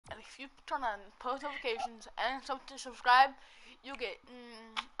you turn on post notifications and something subscribe, you get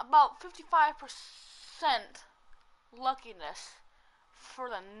about 55% luckiness for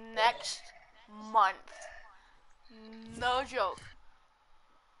the next month. No joke.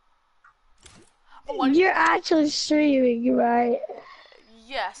 Oh, what? You're actually streaming, right?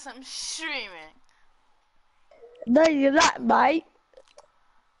 Yes, I'm streaming. No, you're not, mate.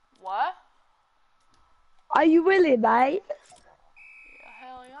 What? Are you really, mate? Yeah,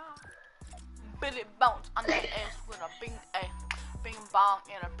 hell yeah. Billy bounce on that ass with a bing, a bing bong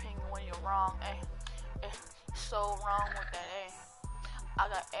and a ping when you're wrong, so wrong with that, I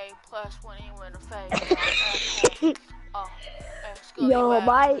got A plus when you in the face. Oh, Scully Yo, wag, you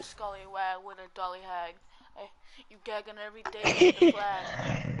a mate. Scully wag with a dolly hag. You gagging every day with the flag.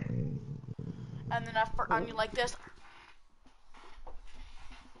 And then I fart on you like this.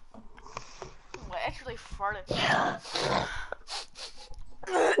 I actually farted.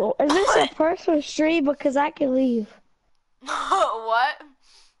 Well, is this a personal stream? Because I can leave. What?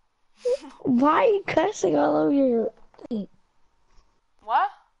 Why are you cussing all over your thing? What?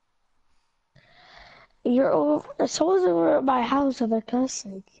 You're over. Someone's over at my house and they're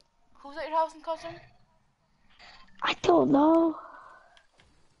cussing. Who's at your house and cussing? I don't know.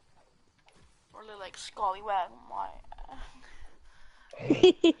 Or they like Scully wag. My.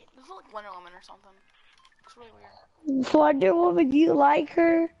 This is like Wonder Woman or something. It's really weird. Wonder Woman, do you like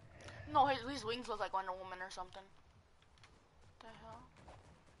her? No, his wings look like Wonder Woman or something. What the hell?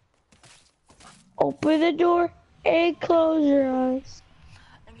 Open the door and close your eyes.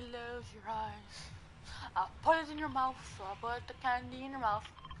 And close your eyes. I'll put it in your mouth, so I'll put the candy in your mouth.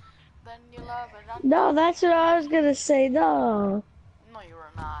 Then you love it. No, that's what I was gonna say. No. No, you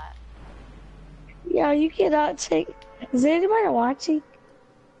were not. Yeah, you cannot take. Is anybody watching?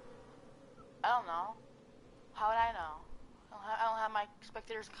 I don't know. How would I know? I don't have my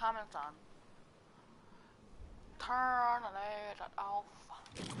spectators' comments on. Turn the light off.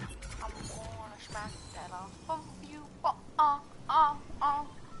 I'm gonna smack that off of you.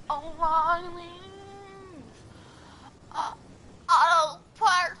 Auto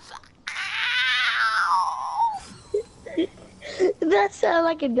parts. Ow! That sounds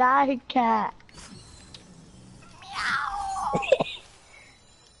like a dying cat. Meow.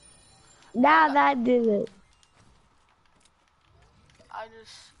 Now that did it. I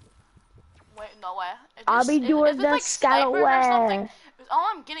just wait. No way. I'll be doing the like snipers or something. scallywag. All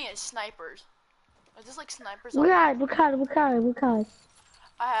I'm getting is snipers. Is this like snipers? What kind?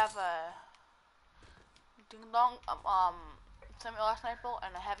 I have a ding dong semi-auto sniper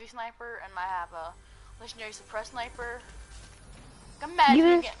and a heavy sniper, and I have a legendary suppress sniper. Imagine Give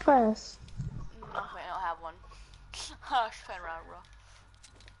you it get. press. No, wait, I don't have one. Hush, fan around, bro.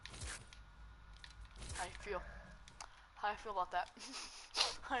 How you feel? How you feel about that?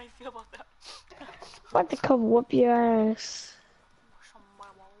 How you feel about that? About to come whoop your ass.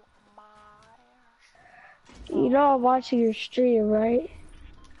 You know I'm watching your stream, right?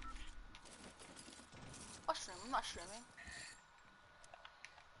 What stream? I'm not streaming.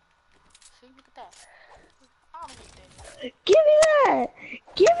 See, look at that. I don't need that. Give me that!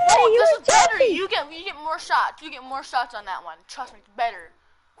 Give me that! Oh, You this were is better. talking. You get more shots. You get more shots on that one. Trust me, it's better.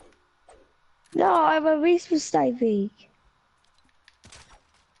 No, I'm a beast for sniping.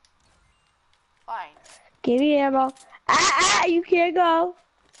 Fine. Give me ammo. You can't go.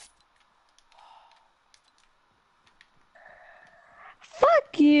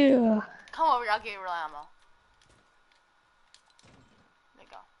 Fuck you. Come over here. I'll give you real ammo. There you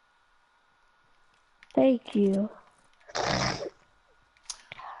go. Thank you. Alright.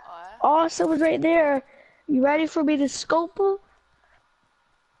 Oh, someone's right there. You ready for me to scope them?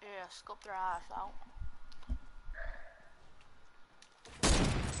 Yeah, scope their ass out.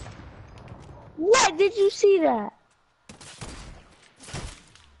 What? Did you see that?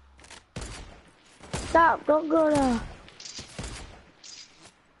 Stop, don't go now.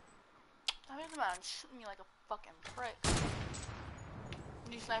 I mean, man, shoot me like a fucking prick.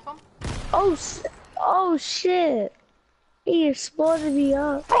 Did you snipe him? Oh shit. He exploded me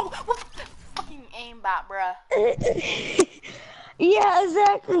up. Bro, what the fucking aimbot, bruh? Yeah,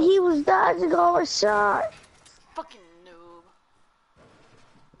 exactly. He was dodging all our shots. Fucking noob.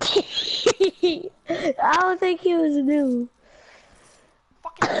 I don't think he was new.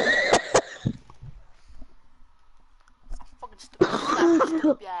 Fucking noob. Fucking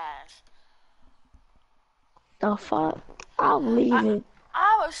stupid ass. The fuck? I'm leaving.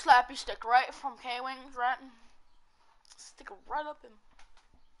 I have a slappy stick right from K-Wings, right? Stick it right up him.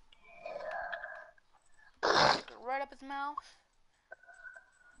 Stick it right up his mouth.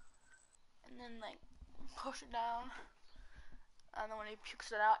 And then, like, push it down. And then when he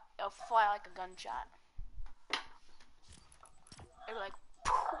pukes it out, it'll fly like a gunshot. It'll be like,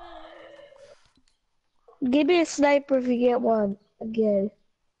 Give me a sniper if you get one again.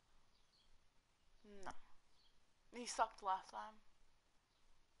 no. He sucked last time.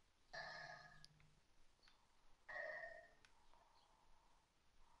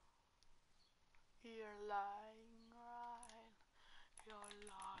 You're lying, right? You're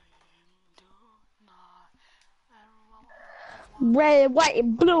lying tonight. Red, white,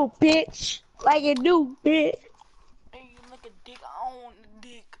 and blue, bitch. Like a new bitch. Hey, you look a dick. I want a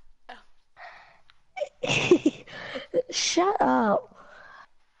dick. Shut up.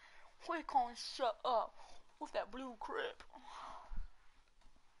 Quit calling shut up with that blue crip.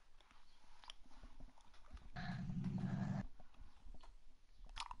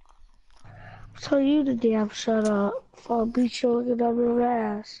 Tell you to damn shut up. I'll beat you looking up your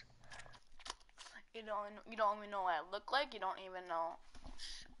ass. You don't even know what I look like. You don't even know.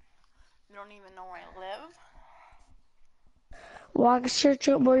 You don't even know where I live. Well, I can search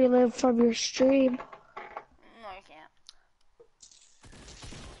up where you live from your stream. No, you can't.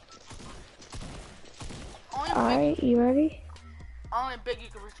 Only Alright, you ready? only big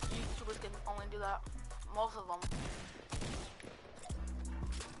YouTubers can only do that. Most of them.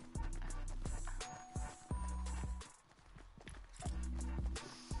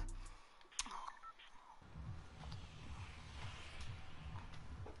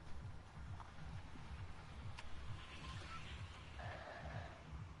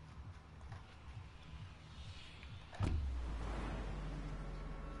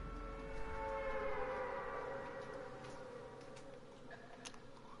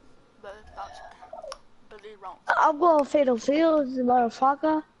 But that's Billy Rounce. I'm going Fatal Fields,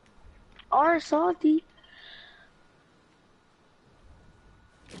 motherfucker. Or salty.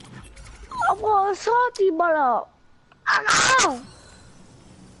 I'm going salty, mother. Ah!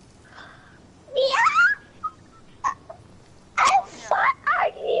 Yeah! I'm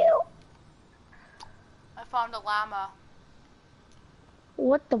fighting you. I found a llama.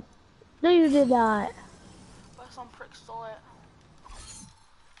 What the? No, you did not. But some prick stole it.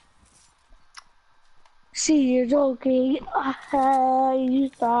 See, you're joking. You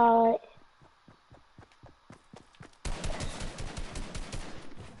thought.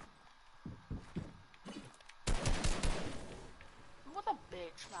 What a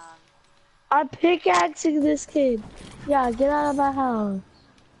bitch, man. I'm pickaxing this kid. Yeah, get out of my house.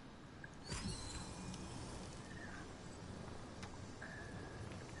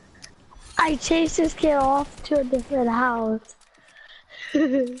 I chased this kid off to a different house.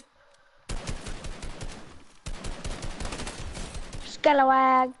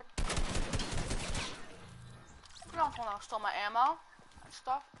 Scalawag. You don't want to steal my ammo and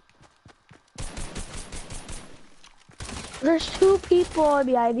stuff. There's 2 people on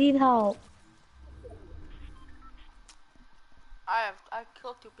me. I need help. I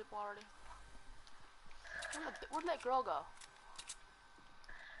killed 2 people already. Where'd that girl go?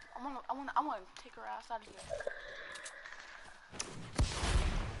 I wanna take her ass out of here.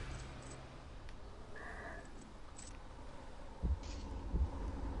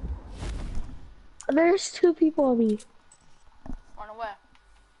 There's 2 people on me. Run away.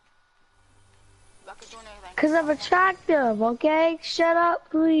 Not gonna do anything. Cause I'm attractive, okay? Shut up,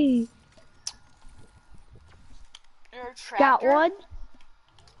 please. You're a tractor? Got one?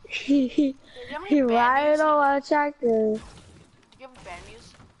 He right on attractive. Do you have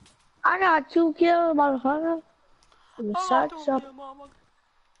bandies? I got 2 kills, motherfucker. Shut up.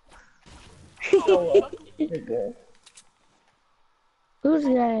 Who's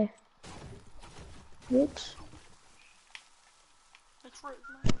gay? Bitch. It's right,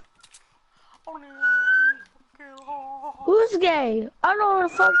 man. Who's gay? I don't know where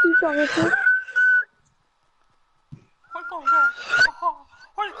the fuck you talking to.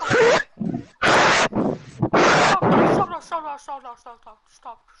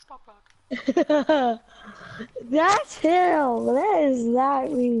 Stop that. That's him. That is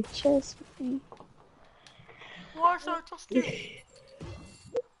not me. Trust me. Why is that just you?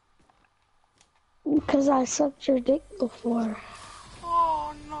 Because I sucked your dick before.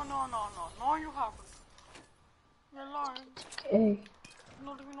 Oh, no, you haven't. You're lying. Okay. You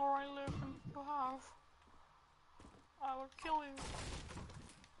don't even know where I live and you have. I will kill you.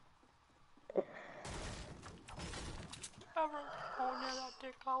 Ever go near that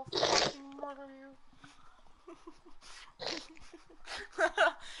dick, I'll fucking murder you.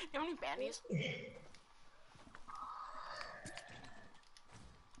 You have any bandies?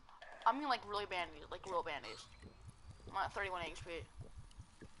 I mean like really bandies, like real bandies. I'm at 31 HP.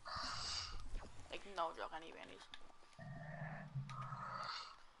 Like no joke, I need bandies.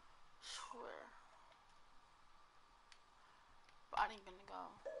 ain't gonna go.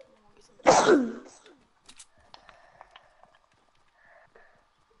 I'm gonna get some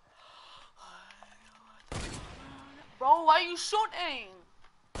Bro, why are you shooting?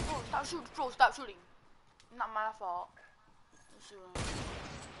 Bro, stop shooting. Bro, stop shooting. Not my fault.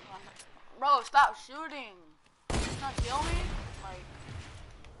 Bro, stop shooting. You not kill me? Like.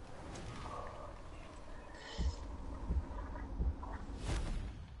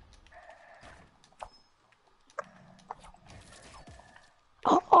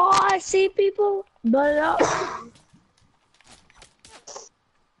 Oh, I see people, but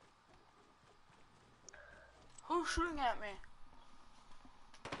Who's shooting at me?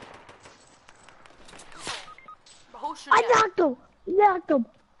 Who's shooting I knocked him.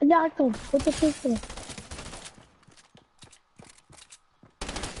 I knocked him with the pistol.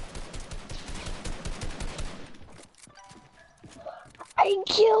 I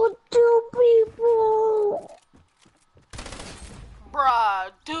killed 2 people.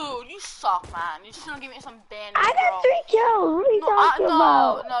 Bruh, dude, you suck, man. You shouldn't give me some bandies, I got bro. 3 kills. What are you talking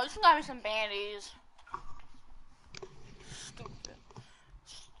about? No, you shouldn't give me some bandies. Stupid.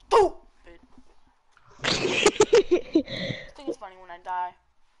 I think it's funny when I die.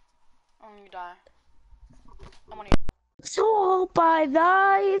 When you die. I'm on you. So hope I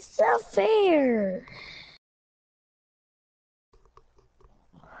die. It's not fair.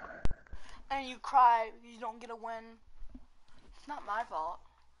 And you cry because you don't get a win. It's not my fault.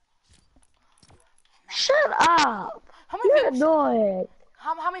 Shut up. How many You're V-Bucks? annoying.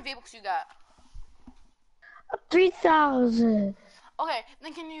 How many V-Bucks you got? 3,000. Okay,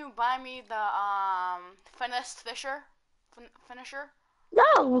 then can you buy me the finisher?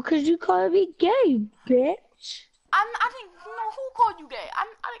 No, because you called me gay, bitch. I think who called you gay? I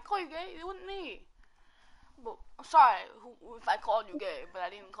didn't call you gay. It wasn't me. But I'm sorry if I called you gay, but I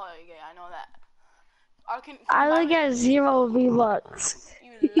didn't call you gay. I know that. Or can I only got 0 V-Bucks.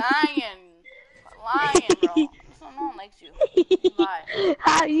 You lying, bro. No one likes you. You lie.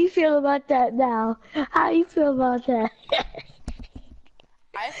 How do you feel about that now? How do you feel about that?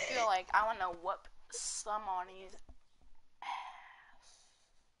 I feel like I wanna whoop somebody's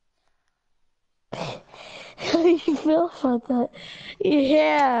ass. How do you feel about that?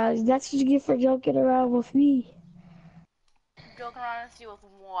 Yeah, that's what you get for joking around with me. Joking around with you with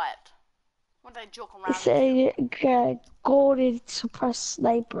what? What did I joke around with Say golden suppressed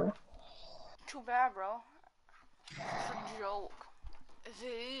sniper. Too bad, bro. It's a joke. It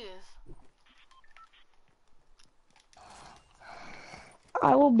is.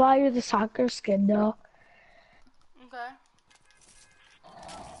 I will buy you the soccer skin though. Okay.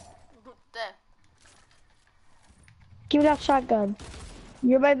 Good day. Give me that shotgun.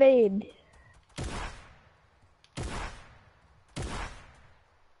 You're my main.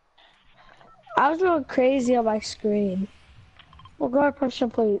 I was going crazy on my screen. We'll go to pressure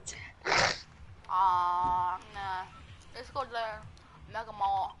plates. Nah. Let's go there. Mega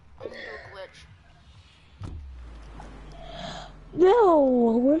Mall. I'm gonna do a glitch.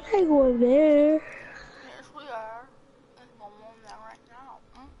 No, we're not going there. Yes, we are. Let's go on there right now.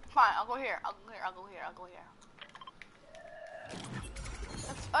 Fine, I'll go here. I'll go here.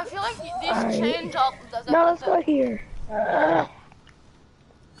 I feel like these change up. No, let's go here.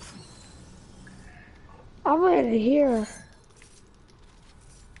 I'm going to here.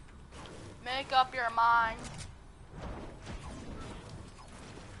 Make up your mind.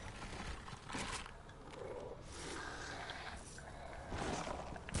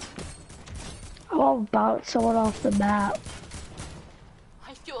 I won't bounce someone off the map.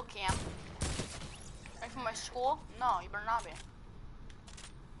 I fuel camp. Are you from my school? No, you better not be.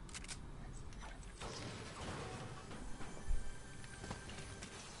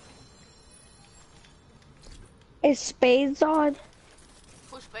 Is Spades on?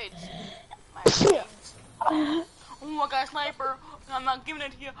 Who's Spades? My Spades. Oh my god, sniper. I'm not giving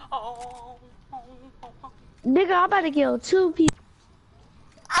it to you. Oh. Nigga, I'm about to kill 2 people.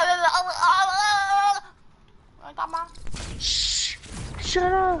 Shh.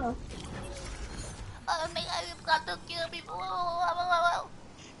 Shut up. You've got to kill people.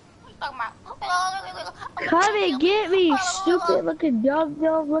 Come and get me, stupid looking dumb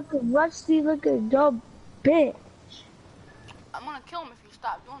looking rusty looking dumb bitch. I'm gonna kill him if you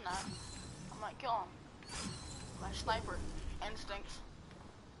stop doing that. I'm gonna kill him. My sniper instincts.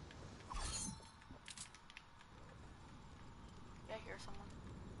 Yeah, I hear someone.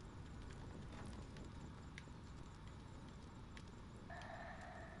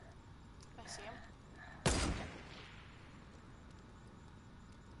 I see him.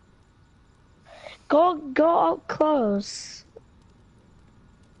 Go up close.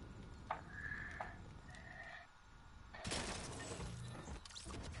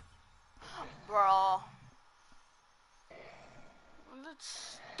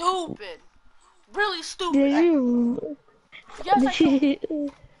 stupid. Really stupid. Did you? Yes, I Did do. you,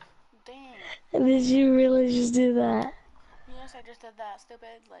 Damn. did you really just do that? Yes, I just did that.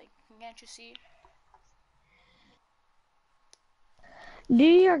 Stupid. Like, can't you see? Do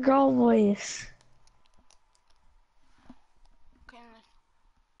your girl voice. Can...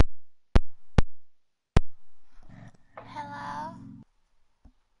 Hello?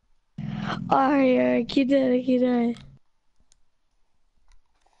 Alright, keep doing it, keep doing it.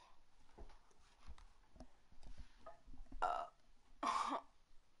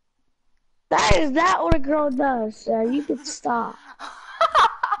 That is not what a girl does, so you can stop.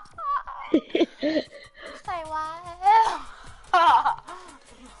 Say what?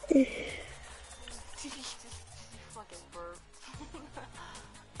 Fucking burp.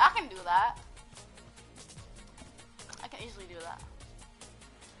 I can do that. I can easily do that.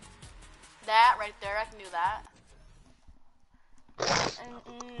 That right there, I can do that. And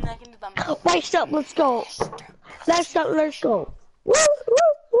I can do them. Next up, let's go. Next up, let's go. Woo, woo,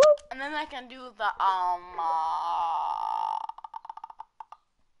 woo. And then I can do the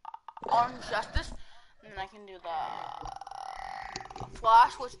Orange Justice. And then I can do the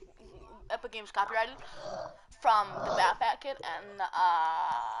Flash, which Epic Games copyrighted from the Batfat Kid and the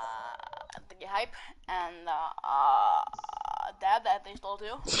Hype and Dad that they stole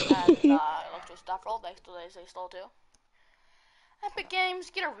too. And Electro Stuff Roll they stole too. Epic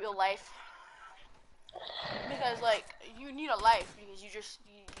Games, get a real life. Because like you need a life because you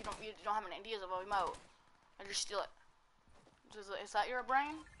don't have any ideas of a remote. And just steal it. Is that your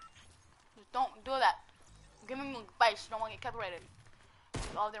brain? Just don't do that. Give me advice, you don't want to get copyrighted.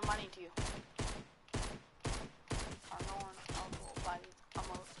 Give all their money to you. Or no one else will buy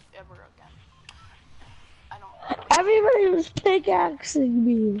emotes ever again. I don't. Everybody was pickaxing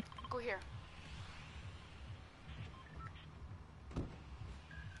me. Go here. I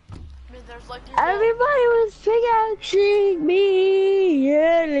mean, there's like Everybody was pickaxing me.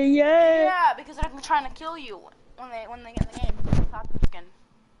 Yeah, yeah. Yeah, because they're trying to kill you when they get in the game. Copy skin.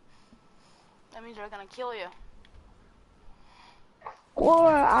 That means they're gonna kill you. Or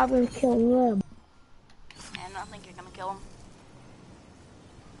I'm gonna kill them. And I think you're gonna kill them.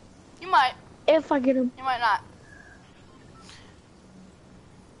 You might. If I get them. You might not.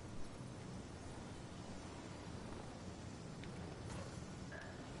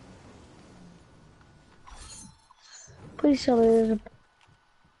 Please tell me there's a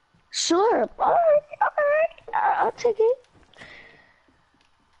slurp. Alright, I'll take it.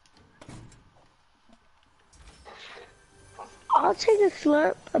 I'll take a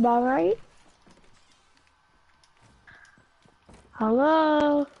slurp, am I right?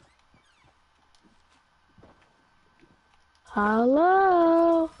 Hello?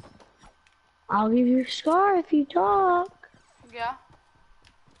 Hello? I'll give you a scar if you talk. Yeah.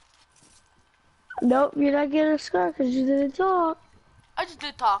 Nope, you're not getting a scar because you didn't talk. I just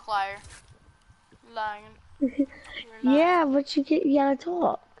did talk, liar. Lying. You're lying. Yeah, but you gotta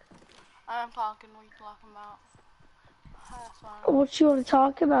talk. I'm talking. What are you talking about? That's fine. What you want to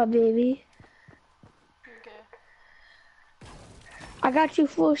talk about, baby? Okay. I got you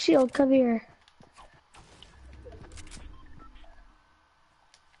full shield. Come here.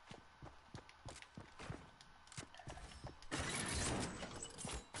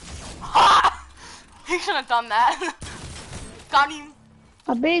 He shouldn't have done that. Got him.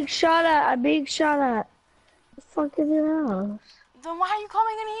 A big shot at. A big shot at. The fuck is your house? Then why are you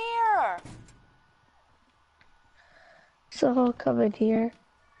coming in here? So he'll come in here.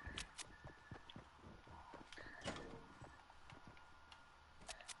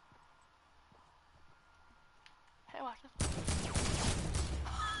 Hey, watch this.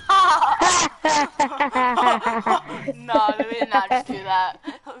 No, they did not just do that.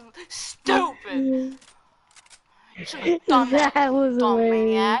 Stupid. You should have done that. That was Dumb hilarious.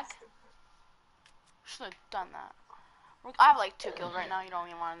 maniac. Should have done that. I have like 2 kills right now. You don't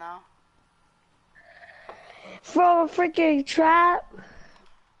even want to know. From a freaking trap.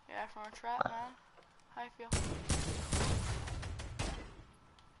 Yeah, from a trap, man. How you feel?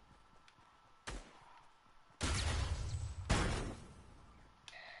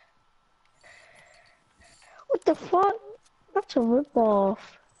 What the fuck? That's a ripoff.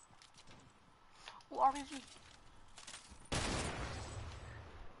 Ooh, RPG.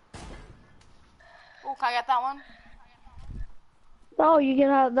 Oh, can I get that one? No, you can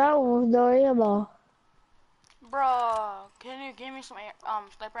have that one with no ammo. Bruh, can you give me some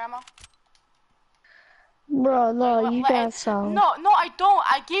sniper ammo? Bro, no, Like, you got some. No, I don't.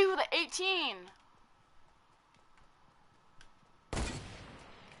 I gave you the 18.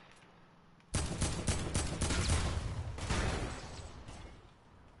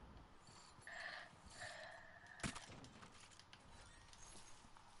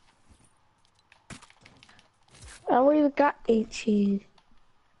 I only even got 18.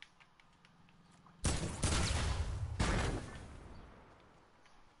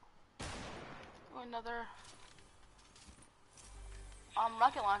 Another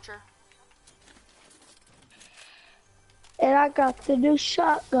rocket launcher. And I got the new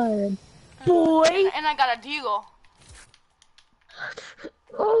shotgun. Boy! And I got a deagle.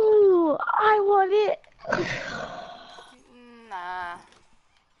 Oh, I want it. Nah.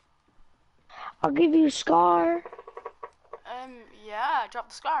 I'll give you a scar. Yeah, drop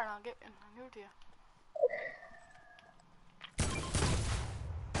the scar and I'll give it to you.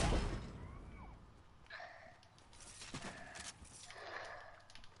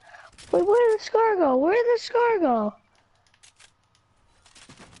 Wait, where did the scar go? Where did the scar go?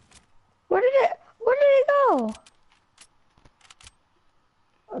 Where did it go?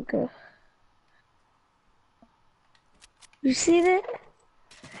 Okay. You seen it?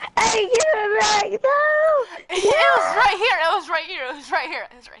 Hey, give it back! No! It was right here. It was right here. It was right here.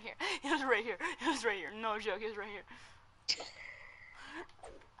 It was right here. It was right here. It was right here. No joke. It was right here.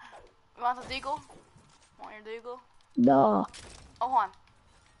 You want the deagle? Want your deagle? No. Oh, hold on.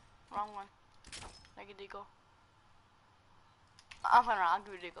 Wrong one. Make a deagle. I'm playing around. I'll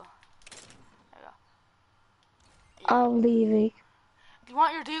give you a deagle. There you go. Yeah. I'm leaving. Do you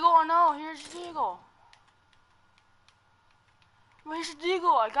want your deagle or no? Here's your deagle. Where's your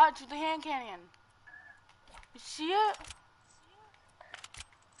deagle? I got you the hand cannon. You see it?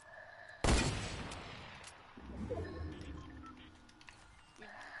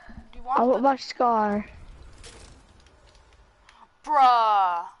 Do you want I want my scar.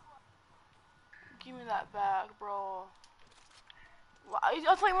 Bruh. Give me that back, bro. I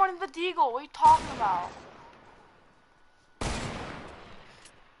was like wanting the deagle. What are you talking about?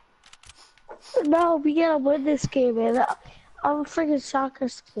 No, we gotta win this game, man. I'm a freaking soccer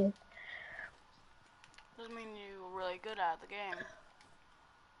kid. Doesn't mean you're really good at the game.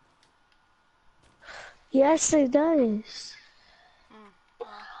 Yes, it does.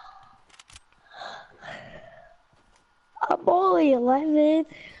 I'm only 11.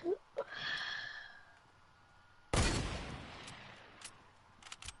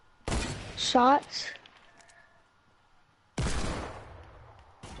 Shots.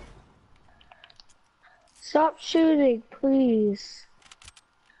 Stop shooting, please.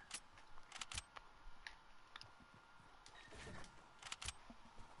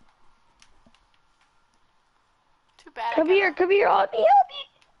 Too bad. Come here, help me, help me.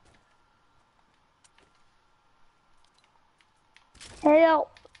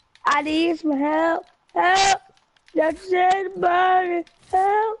 Help. I need some help. Help. That's anybody.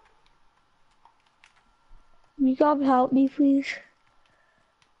 Help. You come help me, please.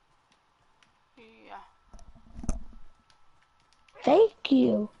 Yeah. Thank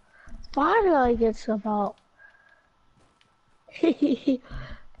you. Finally I get some help.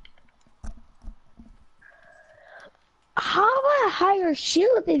 How am I a higher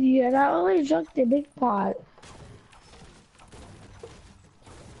shield than you and I only drank the big pot?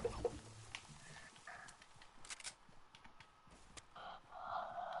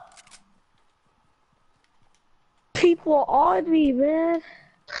 People on me, man.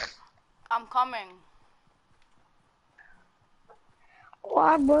 I'm coming. Oh,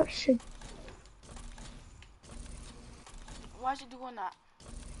 I'm rushing. Why is he doing that?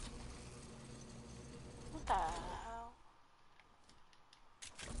 What the hell?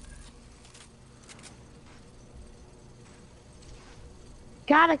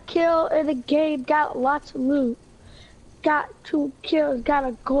 Got a kill in the game, got lots of loot. Got 2 kills, got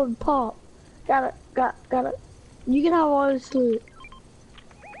a golden pop. Got a, you can have all this loot.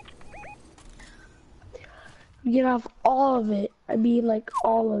 You can have all of it. I mean, like,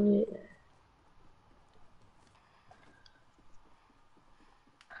 all of it.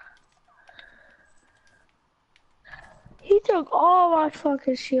 He took all my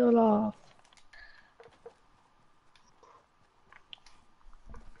fucking shield off.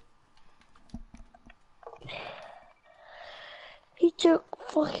 He took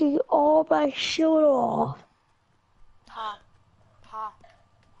fucking all my shield off. Ha.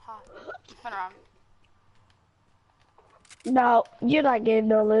 Turn around. No, you're not getting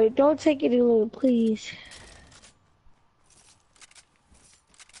no loot. Don't take any loot, please.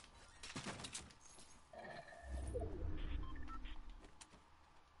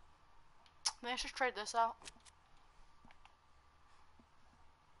 Let's just trade this out.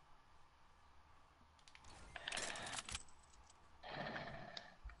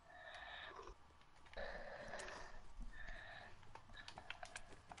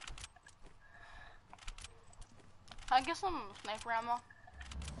 Can I get some sniper ammo?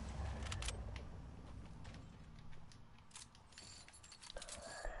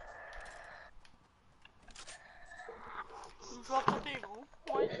 drop the deagle.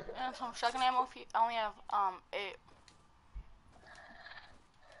 What? And some shotgun ammo if you only have 8.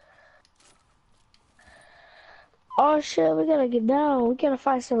 Oh shit, we gotta get down. We gotta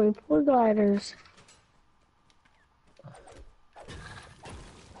find some report gliders.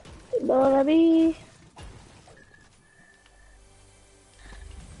 You know what I mean?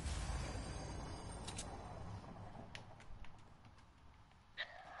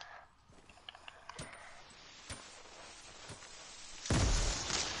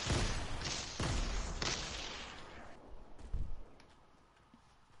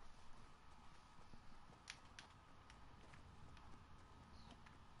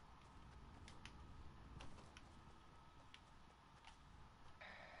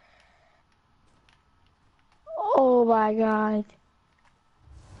 Oh my god.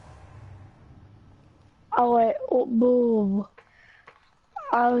 Oh wait, oh, boom.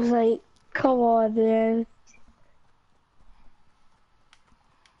 I was like, come on, man.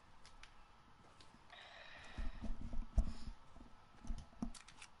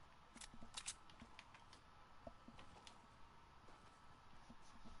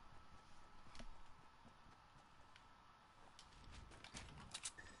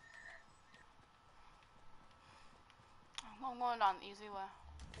 I'm going down the easy way.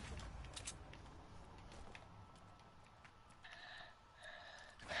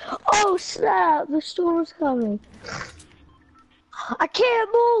 Oh snap, the storm's coming. I can't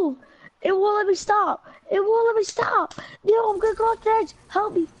move. It won't let me stop. It won't let me stop. No, I'm gonna go off the edge.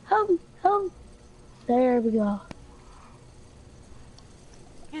 Help me, help me, help me. There we go.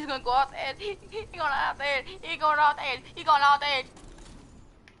 He's gonna go off the edge. He's going off the edge. He's going off the edge. He's going off the edge.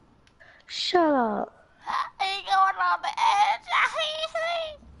 Shut up. He's going off the edge.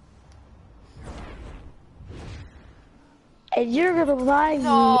 And you're gonna remind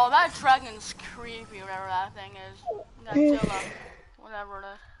No, that dragon's creepy, whatever that thing is. Godzilla. Whatever it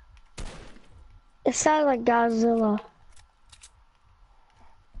is. It sounds like Godzilla.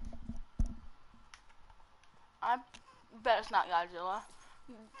 I bet it's not Godzilla.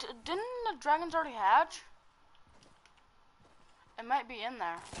 Didn't the dragons already hatch? It might be in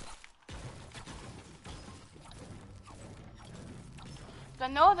there. I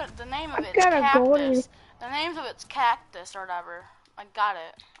know that the name of it's Cactus. The name of it's Cactus or whatever. I got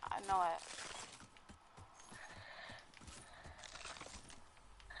it. I know it.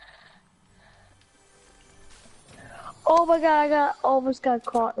 Oh my god, I almost got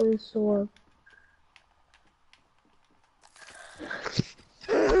caught in the storm.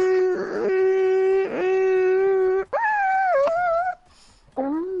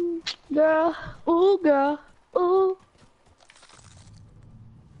 Girl, ooh girl, ooh.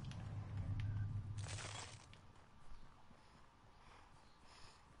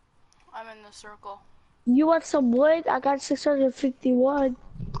 I'm in the circle. You want some wood? I got 651.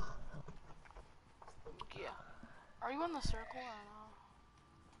 Yeah. Are you in the circle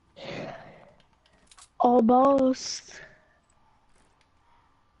or no? Almost.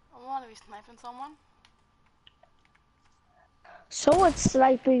 I want to be sniping someone. Someone's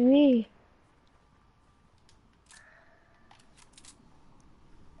sniping me.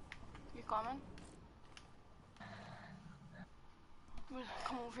 You coming?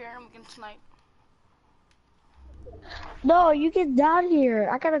 Come over here and we can snipe. No, you get down here.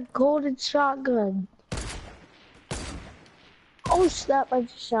 I got a golden shotgun. Oh snap, I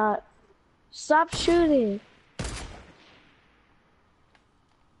just shot. Stop shooting.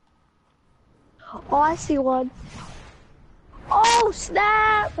 Oh, I see one. Oh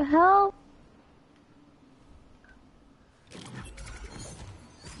snap, help.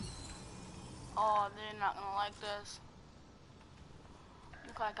 Oh, they're not gonna like this.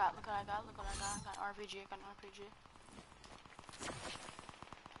 Look what I got, look what I got, look what I got. I got an RPG, I got an RPG.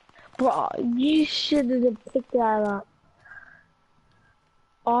 Bro, you shouldn't have picked that up.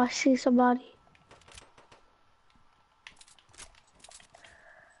 Oh, I see somebody.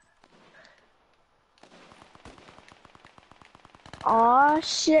 Oh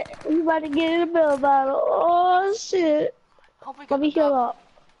shit, we about to get in a middle battle. Oh shit. Hope we get Let me a heal dub. up.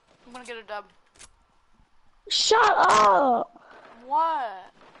 I'm gonna get a dub. Shut up!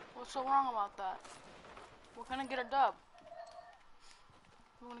 What? What's so wrong about that? We're gonna get a dub.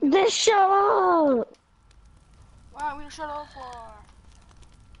 Just shut up! Why are we shut up for?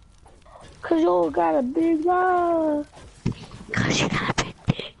 Cause you got a big mouth. Cause you got a big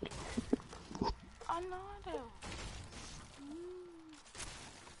dick. I know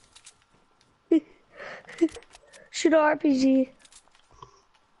I do. Shoot an RPG.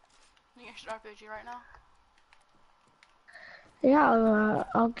 You can shoot RPG right now? Yeah,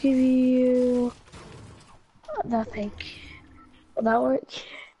 I'll give you nothing. that work?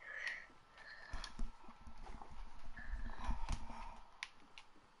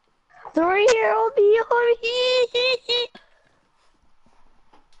 Three here on me, on me.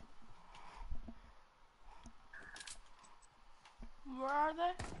 Where are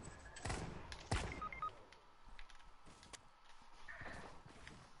they?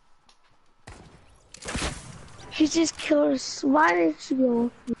 He just killed us. Why did you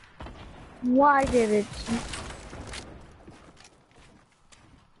go? Why didn't you?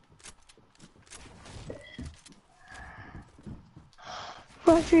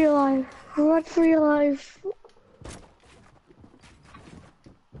 Run for your life. Run for your life.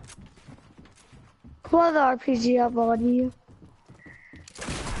 Pull the RPG up on you.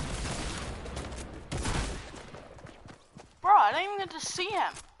 Bro, I didn't even get to see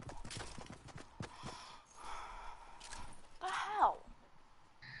him. The hell?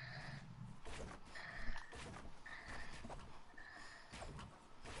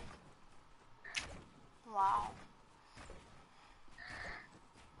 Wow.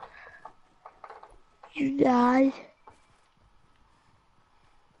 You died.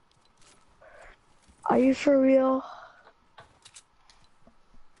 Are you for real?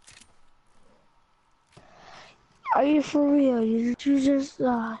 Are you for real? Did you just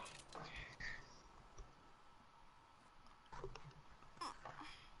die?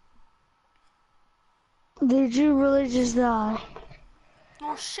 Did you really just die?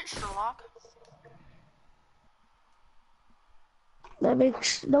 Oh shit, Sherlock. That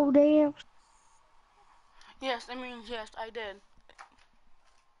makes no damn. Yes, I mean, yes, I did.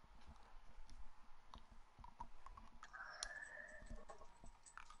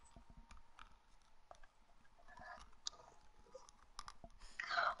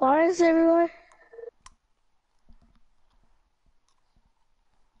 Why is everyone?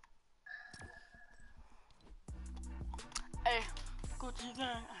 Hey, Gucci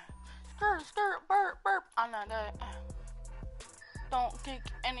gang. Skirt, skirt, burp, burp. I'm not that. Don't kick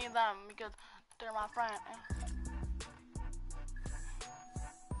any of them because they're my friend.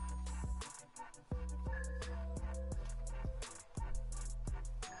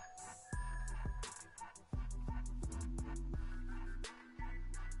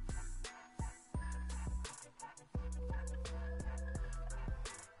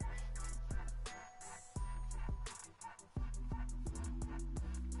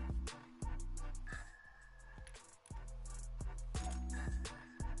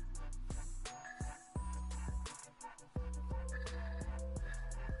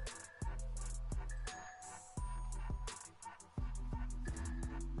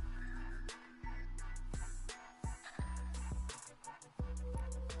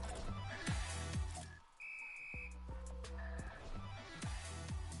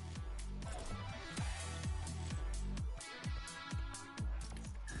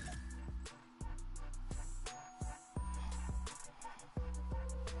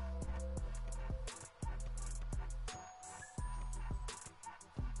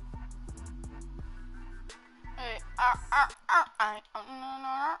 Hey,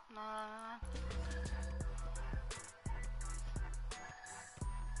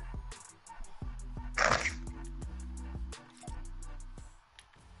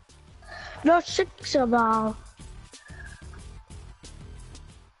 No six about.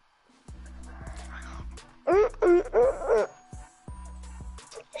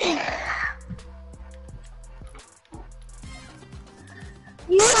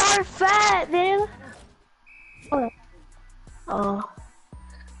 You are fat, man. Oh.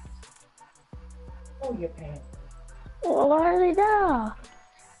 Oh, your pants. Well, why are they down?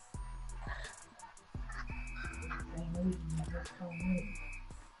 Same reason you just told me.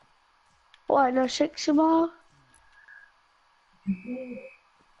 What, no six about? You did.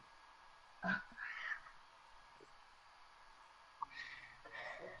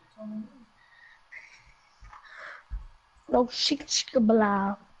 No six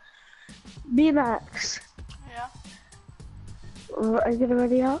about. B-Max. yeah. Are you getting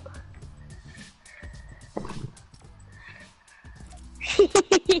ready out?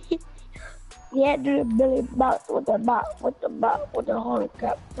 Yeah, do the Billy box with the box, with the holy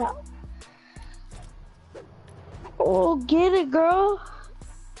crap out. Oh, get it, girl.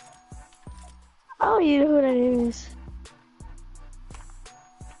 Oh, you know who that is.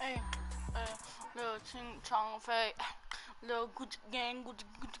 Hey, hey, little Ching Chong Fei, little Gucci gang, Gucci,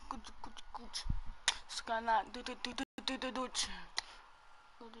 Gucci, Gucci, Gucci, Gucci. Skyline, do, Gucci, Gucci, Gucci gang.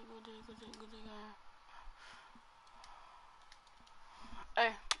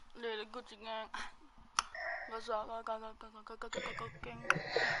 Hey, little Gucci gang. What's up? Gang.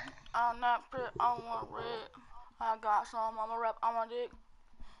 I'm not pretty, I want red. I got some. I'm a rep. I'm a dick.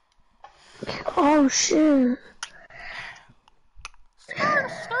 Oh shit.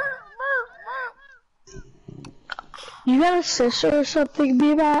 You got a sister or something,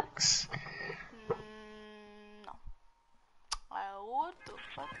 B-Max? No. I would to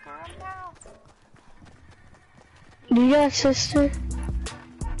fuck her now. Do you got a sister?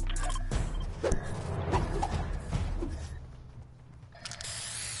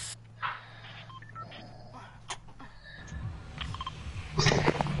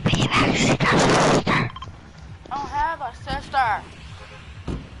 B-Max, you got a sister. I don't have a sister.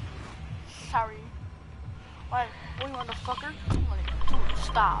 Sorry. Why, what you motherfucker? Dude,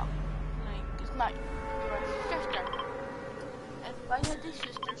 stop. Like, it's not your sister. If I had a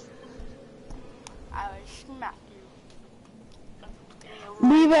sister, I would smack you.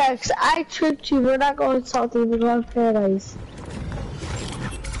 B-Max, I tricked you. We're not going salty. We're going paradise.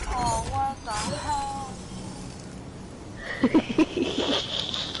 Oh, what the hell?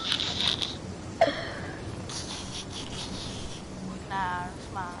 Nah,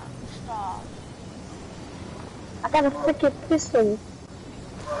 it's mine. Stop. I got a freaking pistol.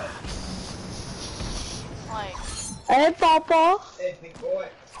 Like, Hey, Papa. Hey, big boy.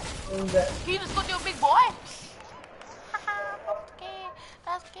 he just got you a big boy? That's gay.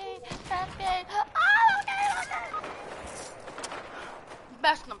 That's gay. That's gay. Oh, okay.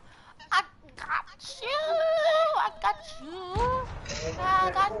 Best them. I got you. I got you.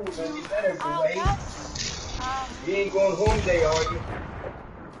 I got you. I got you. You ain't going home today, are you?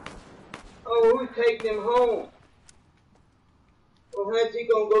 Oh, who's taking him home? Well, how's he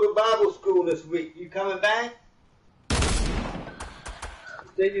gonna go to Bible school this week? You coming back? You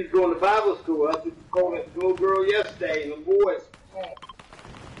said you was going to Bible school. I was calling that little girl yesterday and the boys.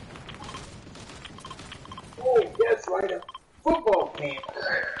 Oh, that's right, a football camp.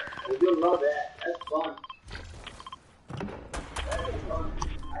 Well, you'll love that. That's fun. That is fun.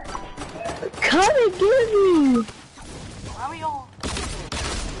 Come and get me. Why are we all?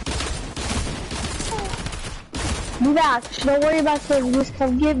 B-Max, don't worry about them. Just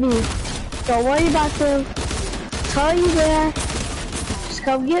come get me. Don't worry about them. Tell you that. Just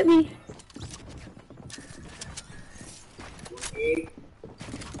come get me.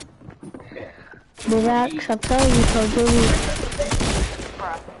 B-Max, I'm telling you, come get me.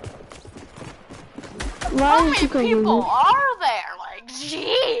 Bruh. Why How didn't many you come get people me? are there? Like,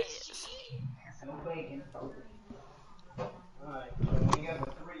 jeez. No bacon. Alright, so we have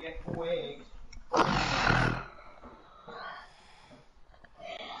 4 eggs.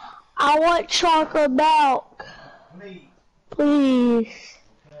 I want chocolate milk. Please. Please.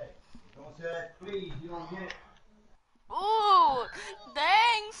 Okay. Don't say that, please. You don't get it. Ooh,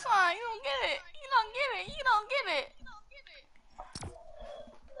 dang, son, you don't get it. You don't get it. You don't get it.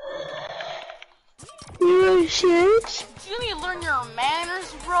 You serious? You need to learn your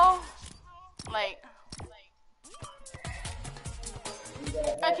manners, bro. Like,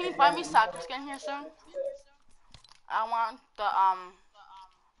 hey, can you find me soccer skin here soon? I want the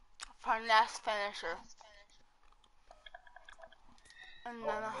finesse finisher. And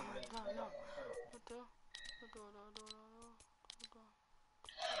then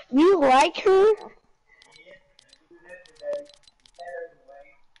You like her?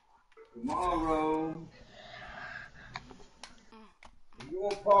 Tomorrow. You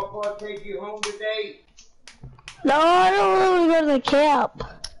want Papa to take you home today? No, I don't really go to the camp.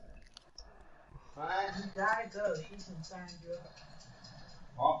 Fine. He died though. He's inside you.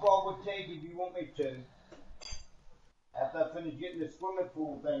 Papa would take you if you want me to. After I finish getting the swimming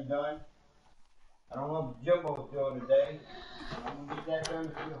pool thing done. I don't know if Jumbo's doing today. I'm gonna get that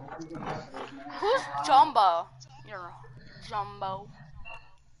done. who's Jumbo? You're Jumbo.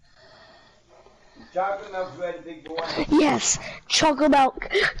 Chocolate milk's ready, big boy. Yes, chocolate milk.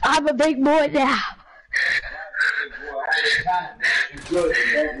 I'm a big boy now. Big boy, all the time. It's good.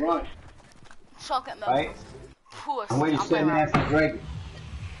 You don't run. Chocolate milk. Right? Puss. And when you're I'm sitting playing there for drinking.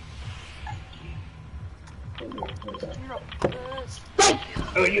 You're a puss.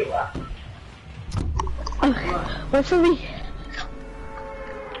 Oh, you are. Okay, wait for me.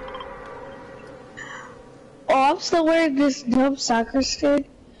 Oh, I'm still wearing this dumb soccer skin.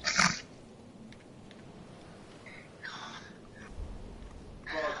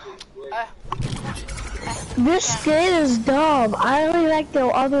 This skin is dumb. I only like the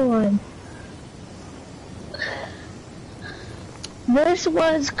other one. This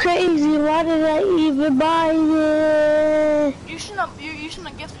one's crazy. Why did I even buy it? You shouldn't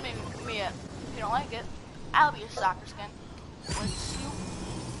have gifted me it. If you don't like it, I'll be a soccer skin. With you.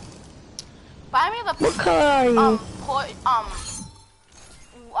 Buy me the What color are you?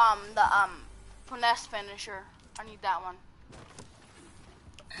 the finesse finisher. I need that one.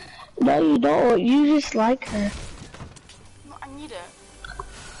 No, you don't. You just like her. No, I need it.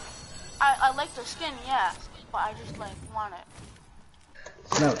 I like the skin, yeah, but I just like want it.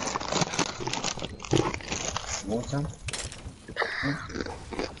 No. Want some?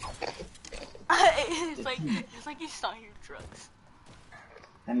 it's like he's selling you drugs.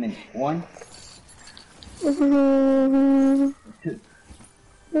 How many? One? Two. One. Two.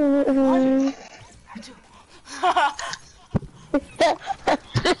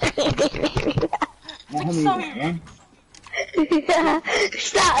 How many? One?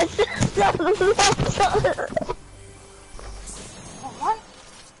 Stop. One?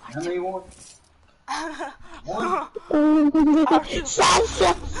 How many you want? One?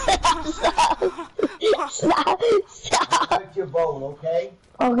 Stop. Put your bowl, okay?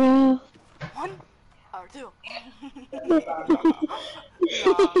 Okay. One or two?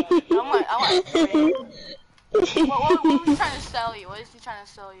 No, I want three. What was he trying to sell you? What is he trying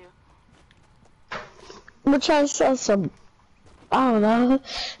to sell you? I'm trying to sell some, I don't know,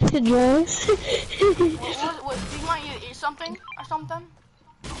 drugs. What, do you want you to eat something or something?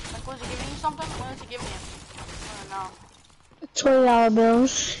 Like, was he giving you something? What was he giving you? I don't know. $20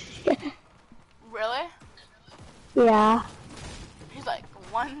 bills. Really? Yeah. He's like,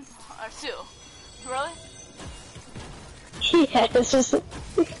 one or two. Really? Yeah, it's just...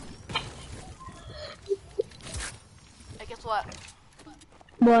 Hey, guess what?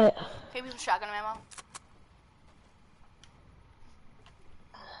 What? Give me some shotgun ammo.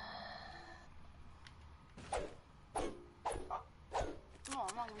 No,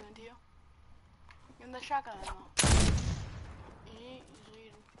 I'm not giving it to you. Give me the shotgun ammo.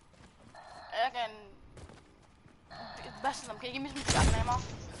 I can... It's best of them. Can you give me some shotgun ammo?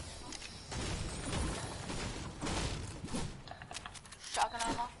 Shotgun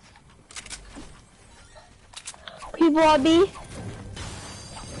ammo? People on me?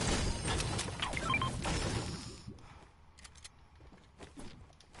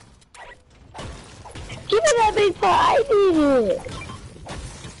 Give me that big part, I need it.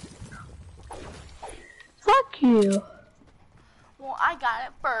 Fuck you. Well, I got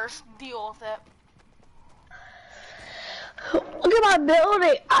it first. Deal with it. Look at my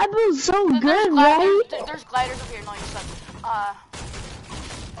building. I built so There's good, gliders, right? There's gliders up here. No, you suck.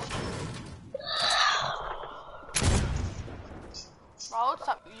 Bro,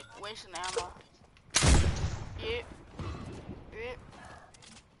 stop wasting ammo. Yeah.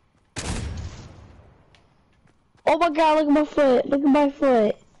 Oh my god, look at my foot. Look at my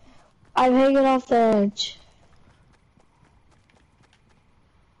foot. I'm hanging off the edge.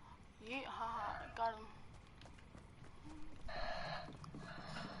 Yeah, haha, got him.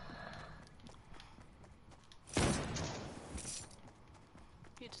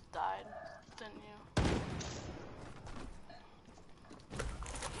 You just died, didn't you?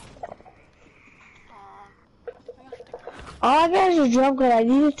 All I got is a drum gun. I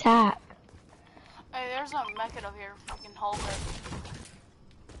need a tap. Hey, there's a method over here. Fucking hold it.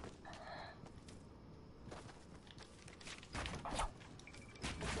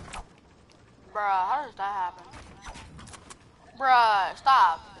 Bruh, how does that happen? Bruh,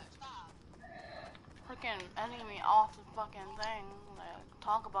 stop. Freaking ending me off the fucking thing. Like,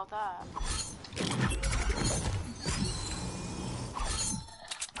 talk about that.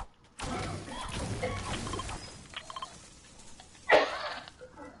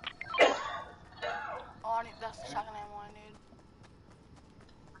 Oh, I need, that's the shotgun ammo I need.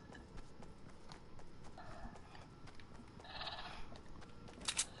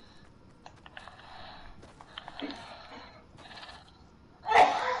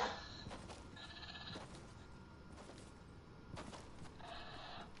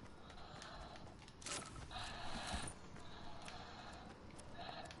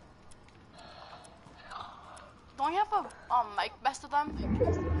 Don't you have a mic best of them?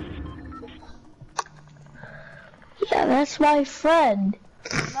 Yeah, that's my friend.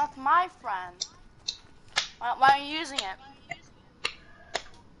 That's my friend. Why are you using it?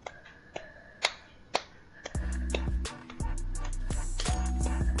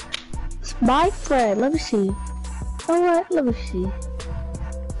 It's my friend. Let me see. Alright, let me see.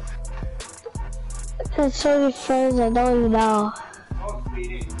 There's so many friends I don't even know. Oh,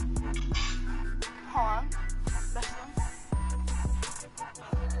 Speedy. Hold on. Best of them.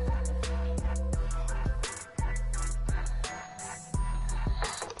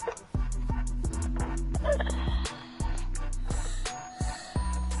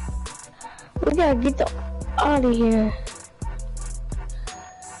 We gotta get out of here.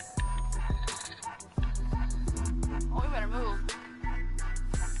 Oh, we better move.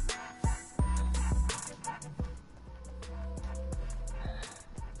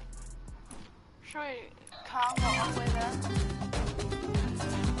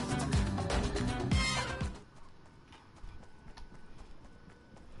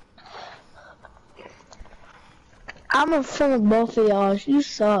 I'm in front of both of y'all. You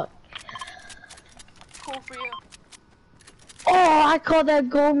suck. Cool for you. Oh, I call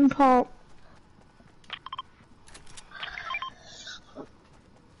that golden pump.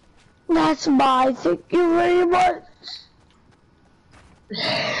 That's mine. Thank you very much.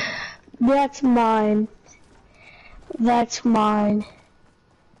 That's mine. That's mine.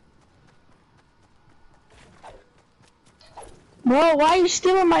 Bro, why are you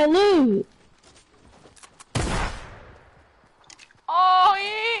stealing my loot? Oh,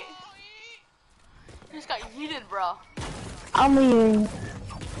 yeet! You just got yeeted, bro. I'm leaving.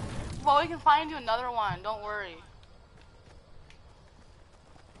 Well, we can find you another one. Don't worry.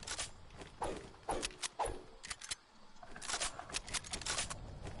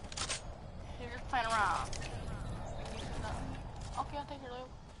 You're just playing around. Okay, I'll take your loot.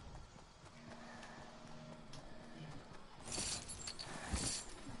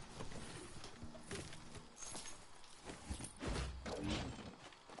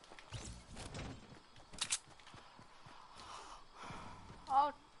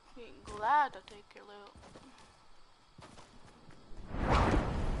 I'll be glad to take your loot.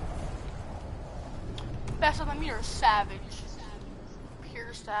 Best of them, you're a savage.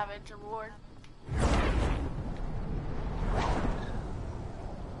 Pure savage award.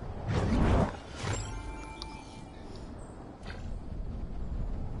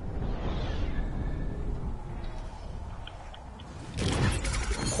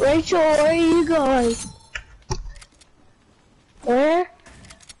 Rachel, where are you going? Where?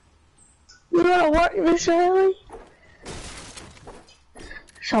 You gonna work this early?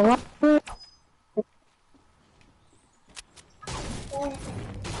 So what?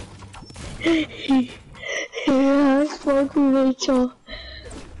 Yeah, I spoke with Rachel.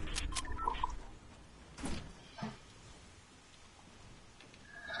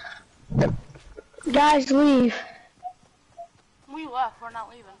 Guys, leave. We left, we're not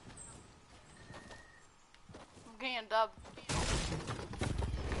leaving. I'm getting a dub.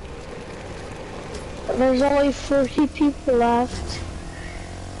 There's only 40 people left.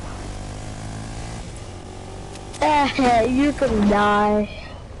 You can die.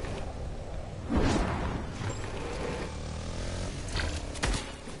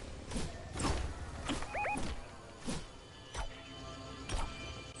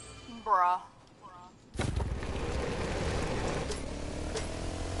 Bruh.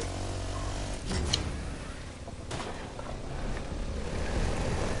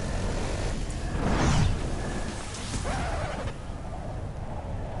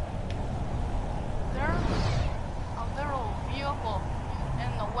 There's a little vehicle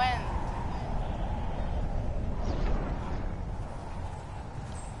in the wind.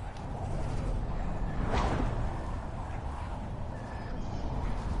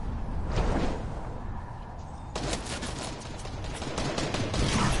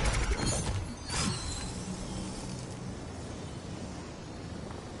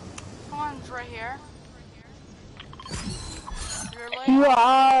 Someone's right here. You're late. You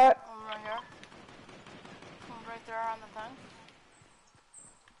are. I'm right here. I'm right there on the thing.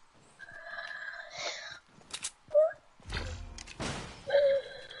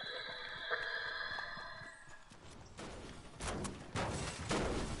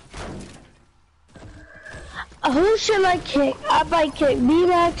 Who should I kick? I might kick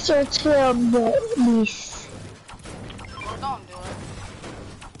B-Max or Tim Beast. Well, don't do it.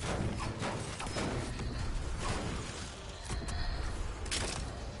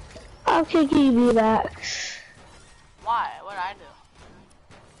 I'm kicking B-Max. Why? What'd I do?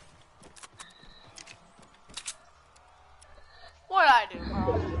 What'd I do,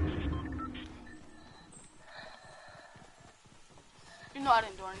 bro? You know I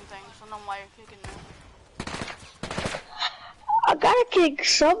didn't do anything, so no why you're kicking me. I gotta kick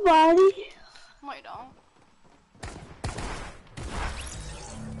somebody. No, you don't.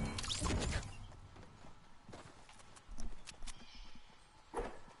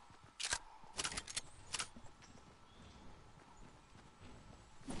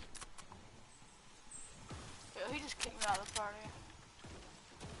 Yo, he just kicked me out of the party.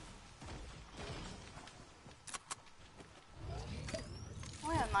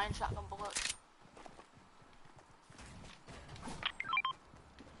 We have 9 shotgun bullets.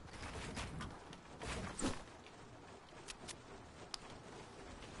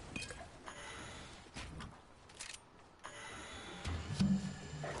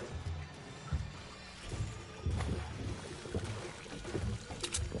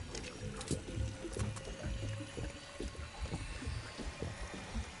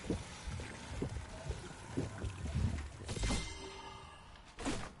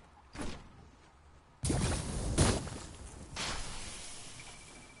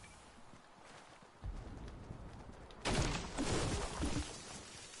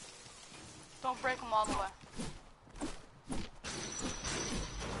 Don't break them all the way.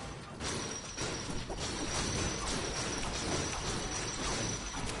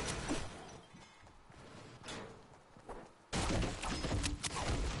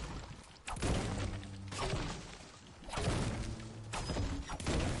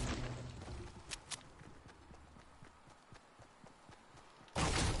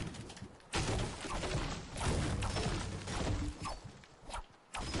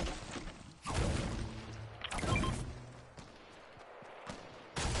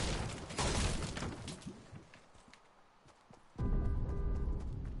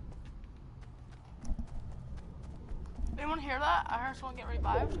 Anyone hear that? I heard someone get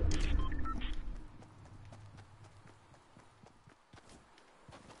revived.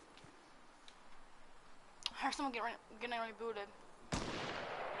 I heard someone getting rebooted.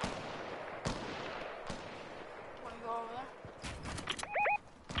 Wanna go over there?